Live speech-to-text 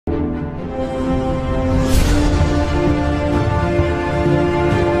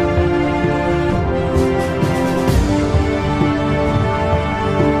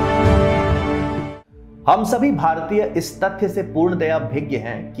हम सभी भारतीय इस तथ्य से पूर्णतया भिज्ञ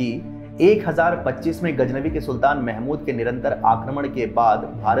हैं कि 1025 में गजनवी के सुल्तान महमूद के निरंतर आक्रमण के बाद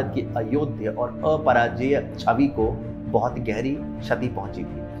भारत की अयोध्य और अपराजेय छवि को बहुत गहरी क्षति पहुंची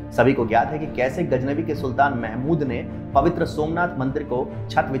थी। सभी को ज्ञात है कि कैसे गजनवी के सुल्तान महमूद ने पवित्र सोमनाथ मंदिर को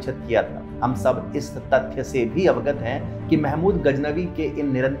छत विछत किया था। हम सब इस तथ्य से भी अवगत हैं कि महमूद गजनवी के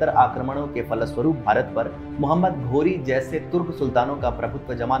इन निरंतर आक्रमणों के फलस्वरूप भारत पर मोहम्मद घोरी जैसे तुर्क सुल्तानों का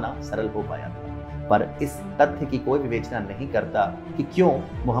प्रभुत्व जमाना सरल हो पाया था। पर इस तथ्य की कोई विवेचना नहीं करता कि क्यों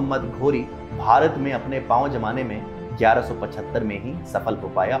मोहम्मद घोरी भारत में अपने पांव जमाने में 1175 में ही सफल हो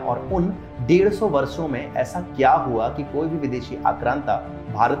पाया और उन 150 वर्षों में ऐसा क्या हुआ कि कोई भी विदेशी आक्रांता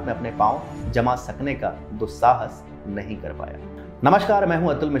भारत में अपने पांव जमा सकने का दुस्साहस नहीं कर पाया। नमस्कार, मैं हूं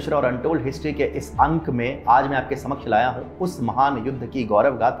अतुल मिश्रा और अनटोल्ड हिस्ट्री के इस अंक में आज मैं आपके समक्ष लाया हूं उस महान युद्ध की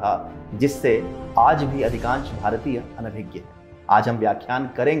गौरव गाथा जिससे आज भी अधिकांश भारतीय अनभिज्ञ हैं। आज हम व्याख्यान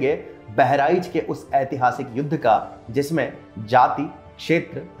करेंगे बहराइच के उस ऐतिहासिक युद्ध का जिसमें जाति,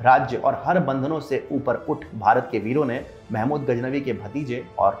 क्षेत्र, राज्य और हर बंधनों से ऊपर उठ भारत के वीरों ने महमूद गजनवी के भतीजे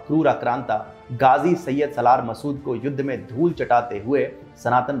और क्रूर आक्रांता गाजी सैयद सलार मसूद को युद्ध में धूल चटाते हुए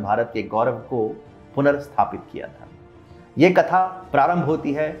सनातन भारत के गौरव को पुनर्स्थापित किया था। ये कथा प्रारंभ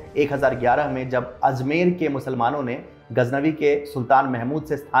होती है 1011 में जब अजमेर के मुसलमानों ने गजनवी के सुल्तान महमूद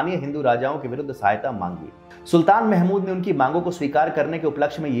से स्थानीय हिंदू राजाओं के विरुद्ध सहायता मांगी। सुल्तान महमूद ने उनकी मांगों को स्वीकार करने के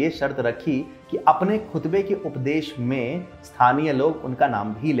उपलक्ष्य में ये शर्त रखी कि अपने खुतबे के उपदेश में स्थानीय लोग उनका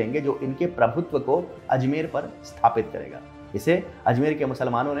नाम भी लेंगे जो इनके प्रभुत्व को अजमेर पर स्थापित करेगा। इसे अजमेर के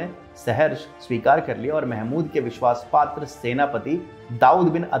मुसलमानों ने सहर्ष स्वीकार कर लिया और महमूद के विश्वास पात्र सेनापति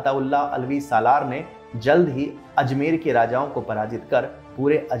दाऊद बिन अताउल्लाह अलवी सालार ने जल्द ही अजमेर के राजाओं को पराजित कर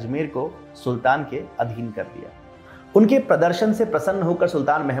पूरे अजमेर को सुल्तान के अधीन कर दिया। उनके प्रदर्शन से प्रसन्न होकर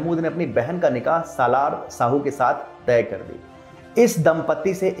सुल्तान महमूद ने अपनी बहन का निकाह सालार साहू के साथ तय कर दी। इस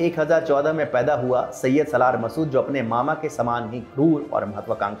दंपत्ति से 1014 में पैदा हुआ सैयद सलार मसूद जो अपने मामा के समान ही क्रूर और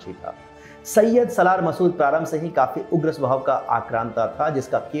महत्वाकांक्षी था। सैयद सलार मसूद प्रारंभ से ही काफी उग्र स्वभाव का आक्रांता था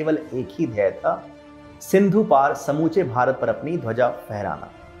जिसका केवल एक ही ध्येय था, सिंधु पार समूचे भारत पर अपनी ध्वजा फहराना।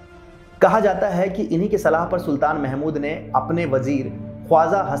 कहा जाता है कि इन्हीं की सलाह पर सुल्तान महमूद ने अपने वजीर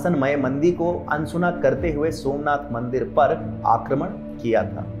ख्वाजा हसन मयमंदी को अनसुना करते हुए सोमनाथ मंदिर पर आक्रमण किया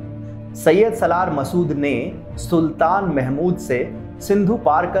था। सैयद सलार मसूद ने सुल्तान महमूद से सिंधु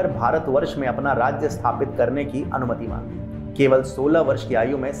पार कर भारतवर्ष में अपना राज्य स्थापित करने की अनुमति मांगी। केवल 16 वर्ष की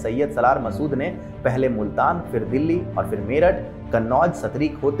आयु में सैयद सलार मसूद ने पहले मुल्तान, फिर दिल्ली और फिर मेरठ, कन्नौज,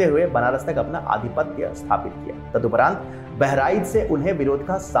 सतरीक होते हुए बनारस तक अपना आधिपत्य स्थापित किया। तदुपरांत बहराइच से उन्हें विरोध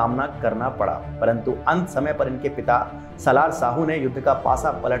का सामना करना पड़ा, परंतु अंत समय पर इनके पिता सलार साहू ने युद्ध का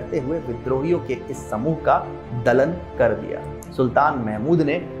पासा पलटते हुए विद्रोहियों के इस समूह का दलन कर दिया। सुल्तान महमूद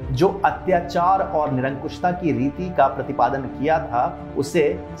ने जो अत्याचार और निरंकुशता की रीति का प्रतिपादन किया था उसे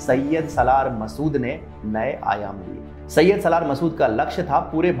सैयद सलार मसूद ने नए आयाम दिए। सैयद सलार मसूद का लक्ष्य था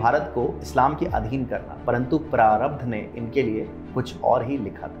पूरे भारत को इस्लाम के अधीन करना, परंतु प्रारब्ध ने इनके लिए कुछ और ही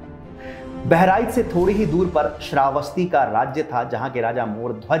लिखा था। बहराइच से थोड़ी ही दूर पर श्रावस्ती का राज्य था जहां के राजा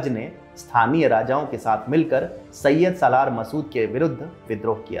मोरध्वज ने स्थानीय राजाओं के साथ मिलकर सैयद सलार मसूद के विरुद्ध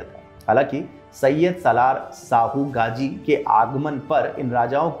विद्रोह किया था। हालांकि सैयद सलार साहू गाजी के आगमन पर इन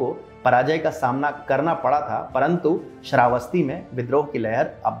राजाओं को पराजय का सामना करना पड़ा था, परंतु श्रावस्ती में विद्रोह की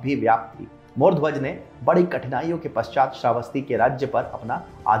लहर अब भी व्याप्त थी। मोरध्वज ने बड़ी कठिनाइयों के पश्चात श्रावस्ती के राज्य पर अपना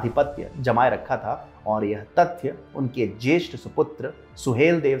आधिपत्य जमाए रखा था और यह तथ्य उनके ज्येष्ठ सुपुत्र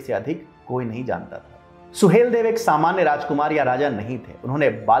सुहेलदेव से अधिक कोई नहीं जानता था। सुहेलदेव एक सामान्य राजकुमार या राजा नहीं थे। उन्होंने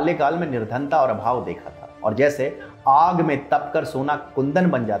बाल्यकाल में निर्धनता और अभाव देखा था और जैसे आग में तपकर सोना कुंदन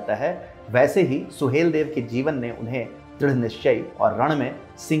बन जाता है वैसे ही सुहेलदेव के जीवन ने उन्हें दृढ़ निश्चय और रण में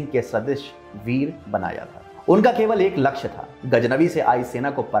सिंह के सदृश वीर बनाया था। उनका केवल एक लक्ष्य था, गजनवी से आई सेना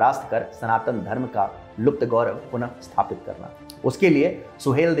को परास्त कर सनातन धर्म का लुप्त गौरव पुनः स्थापित करना। उसके लिए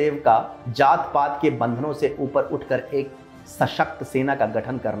सुहेलदेव का जात पात के बंधनों से ऊपर उठकर एक सशक्त सेना का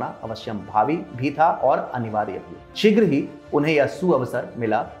गठन करना अवश्यंभावी भी था और अनिवार्य भी। शीघ्र ही उन्हें यह सुअवसर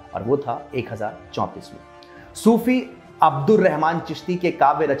मिला और वो था 1034 में। सूफी अब्दुर रहमान चिश्ती के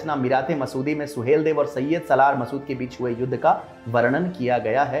काव्य रचना मिराते मसूदी में सुहेलदेव और सैयद सलार मसूद के बीच हुए युद्ध का वर्णन किया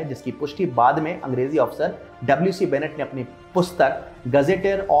गया है, जिसकी पुष्टि बाद में अंग्रेजी अफसर W.C. बेनेट ने अपनी पुस्तक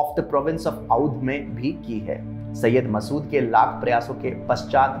गजेटर ऑफ द प्रोविंस ऑफ आउध में भी की है। सैयद मसूद के लाख प्रयासों के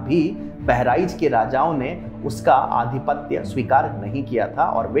पश्चात भी बहराइच के राजाओं ने उसका आधिपत्य स्वीकार नहीं किया था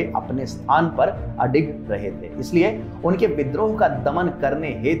और वे अपने स्थान पर अडिग रहे थे। इसलिए उनके विद्रोह का दमन करने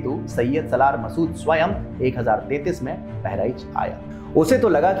हेतु सैयद सलार मसूद स्वयं 1033 में बहराइच आया। उसे तो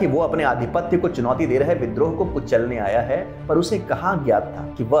लगा कि वो अपने आधिपत्य को चुनौती दे रहे विद्रोह को कुचलने आया है, पर उसे कहाँ ज्ञात था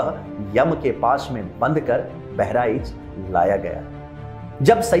कि वह यम के पास में बंद कर बहराइच लाया गया।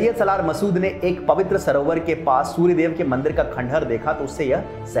 जब सैयद सलार मसूद ने एक पवित्र सरोवर के पास सूर्यदेव के मंदिर का खंडहर देखा तो उससे यह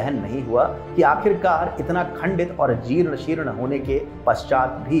सहन नहीं हुआ कि आखिरकार इतना खंडित और जीर्ण शीर्ण होने के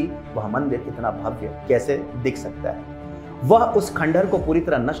पश्चात भी वह मंदिर इतना भव्य कैसे दिख सकता है। वह उस खंडहर को पूरी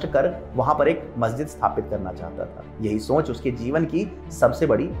तरह नष्ट कर वहां पर एक मस्जिद स्थापित करना चाहता था। यही सोच उसके जीवन की सबसे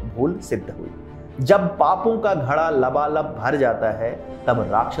बड़ी भूल सिद्ध हुई। जब पापों का घड़ा लबालब भर जाता है तब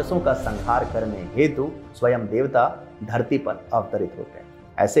राक्षसों का संहार करने हेतु स्वयं देवता धरती पर अवतरित होते हैं।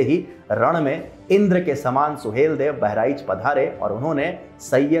 ऐसे ही रण में इंद्र के समान सुहेलदेव बहराइच पधारे और उन्होंने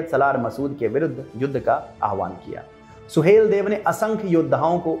सैयद सलार मसूद के विरुद्ध युद्ध का आह्वान किया। सुहेलदेव ने असंख्य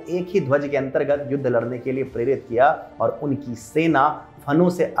योद्धाओं को एक ही ध्वज के अंतर्गत युद्ध लड़ने के लिए प्रेरित किया और उनकी सेना फनों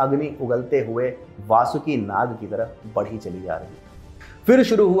से अग्नि उगलते हुए वासुकी नाग की तरफ बढ़ी चली जा रही। फिर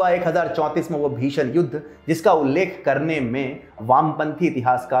शुरू हुआ 1034 में वो भीषण युद्ध जिसका उल्लेख करने में वामपंथी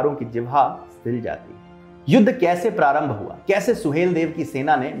इतिहासकारों की जिह्वा सिल जाती। युद्ध कैसे प्रारंभ हुआ, कैसे सुहेलदेव की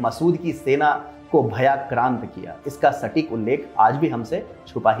सेना ने मसूद की सेना को भयाक्रांत किया, इसका सटीक उल्लेख आज भी हमसे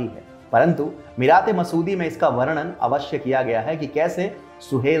छुपा ही है। परंतु मिराते मसूदी में इसका वर्णन अवश्य किया गया है कि कैसे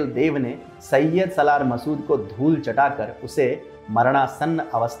सुहेलदेव ने सैयद सलार मसूद को धूल चटाकर उसे मरणासन्न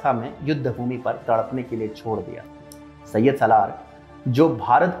अवस्था में युद्ध भूमि पर तड़पने के लिए छोड़ दिया। सैयद सलार जो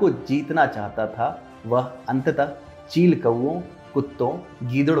भारत को जीतना चाहता था वह अंततः चील कौओं, कुत्तों,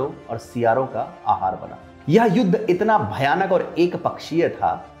 गीदड़ों और सियारों का आहार बना। यह युद्ध इतना भयानक और एक पक्षीय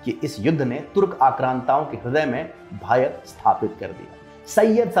था कि इस युद्ध ने तुर्क आक्रांताओं के हृदय में भय स्थापित कर दिया।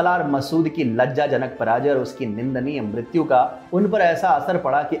 सैयद सलार मसूद की लज्जाजनक पराजय और उसकी निंदनीय मृत्यु का उन पर ऐसा असर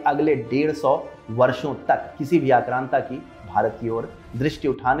पड़ा कि अगले 150 वर्षों तक किसी भी आक्रांता की भारत की ओर दृष्टि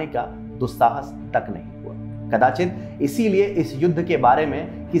उठाने का दुस्साहस तक नहीं हुआ। कदाचित इसीलिए इस युद्ध के बारे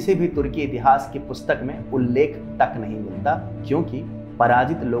में किसी भी तुर्की इतिहास की पुस्तक में उल्लेख तक नहीं मिलता, क्योंकि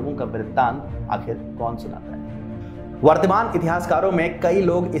पराजित लोगों का वृत्तांत आखिर कौन सुनाता है। वर्तमान इतिहासकारों में कई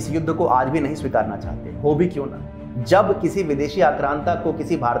लोग इस युद्ध को आज भी नहीं स्वीकारना चाहते, हो भी क्यों ना। जब किसी विदेशी आक्रांता को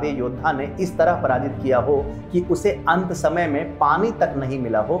किसी भारतीय योद्धा ने इस तरह पराजित किया हो कि उसे अंत समय में पानी तक नहीं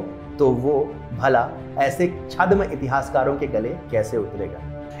मिला हो, तो वो भला ऐसे छद्म इतिहासकारों के गले कैसे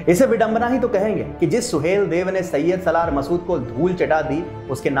उतरेगा। इसे विडंबना ही तो कहेंगे कि जिस सुहेलदेव ने सैयद सलार मसूद को धूल चटा दी,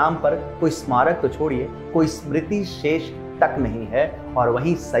 उसके नाम पर कोई स्मारक तो छोड़िए, कोई स्मृति शेष तक नहीं है। और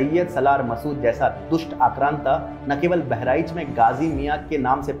वहीं सैयद सलार मसूद जैसा दुष्ट आक्रांता न केवल बहराइच में गाजी मियां के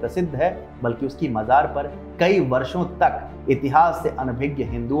नाम से प्रसिद्ध है, बल्कि उसकी मजार पर कई वर्षों तक इतिहास से अनभिज्ञ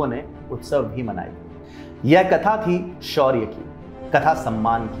हिंदुओं ने उत्सव भी मनाए। यह कथा थी शौर्य की, कथा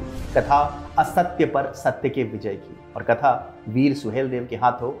सम्मान की, कथा असत्य पर सत्य के विजय की, और कथा वीर सुहेलदेव के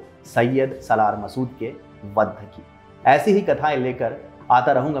हाथों सैयद सलार मसूद के वध की। ऐसी ही कथाएं लेकर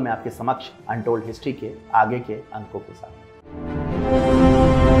आता रहूंगा मैं आपके समक्ष अनटोल्ड हिस्ट्री के आगे के अंकों के साथ।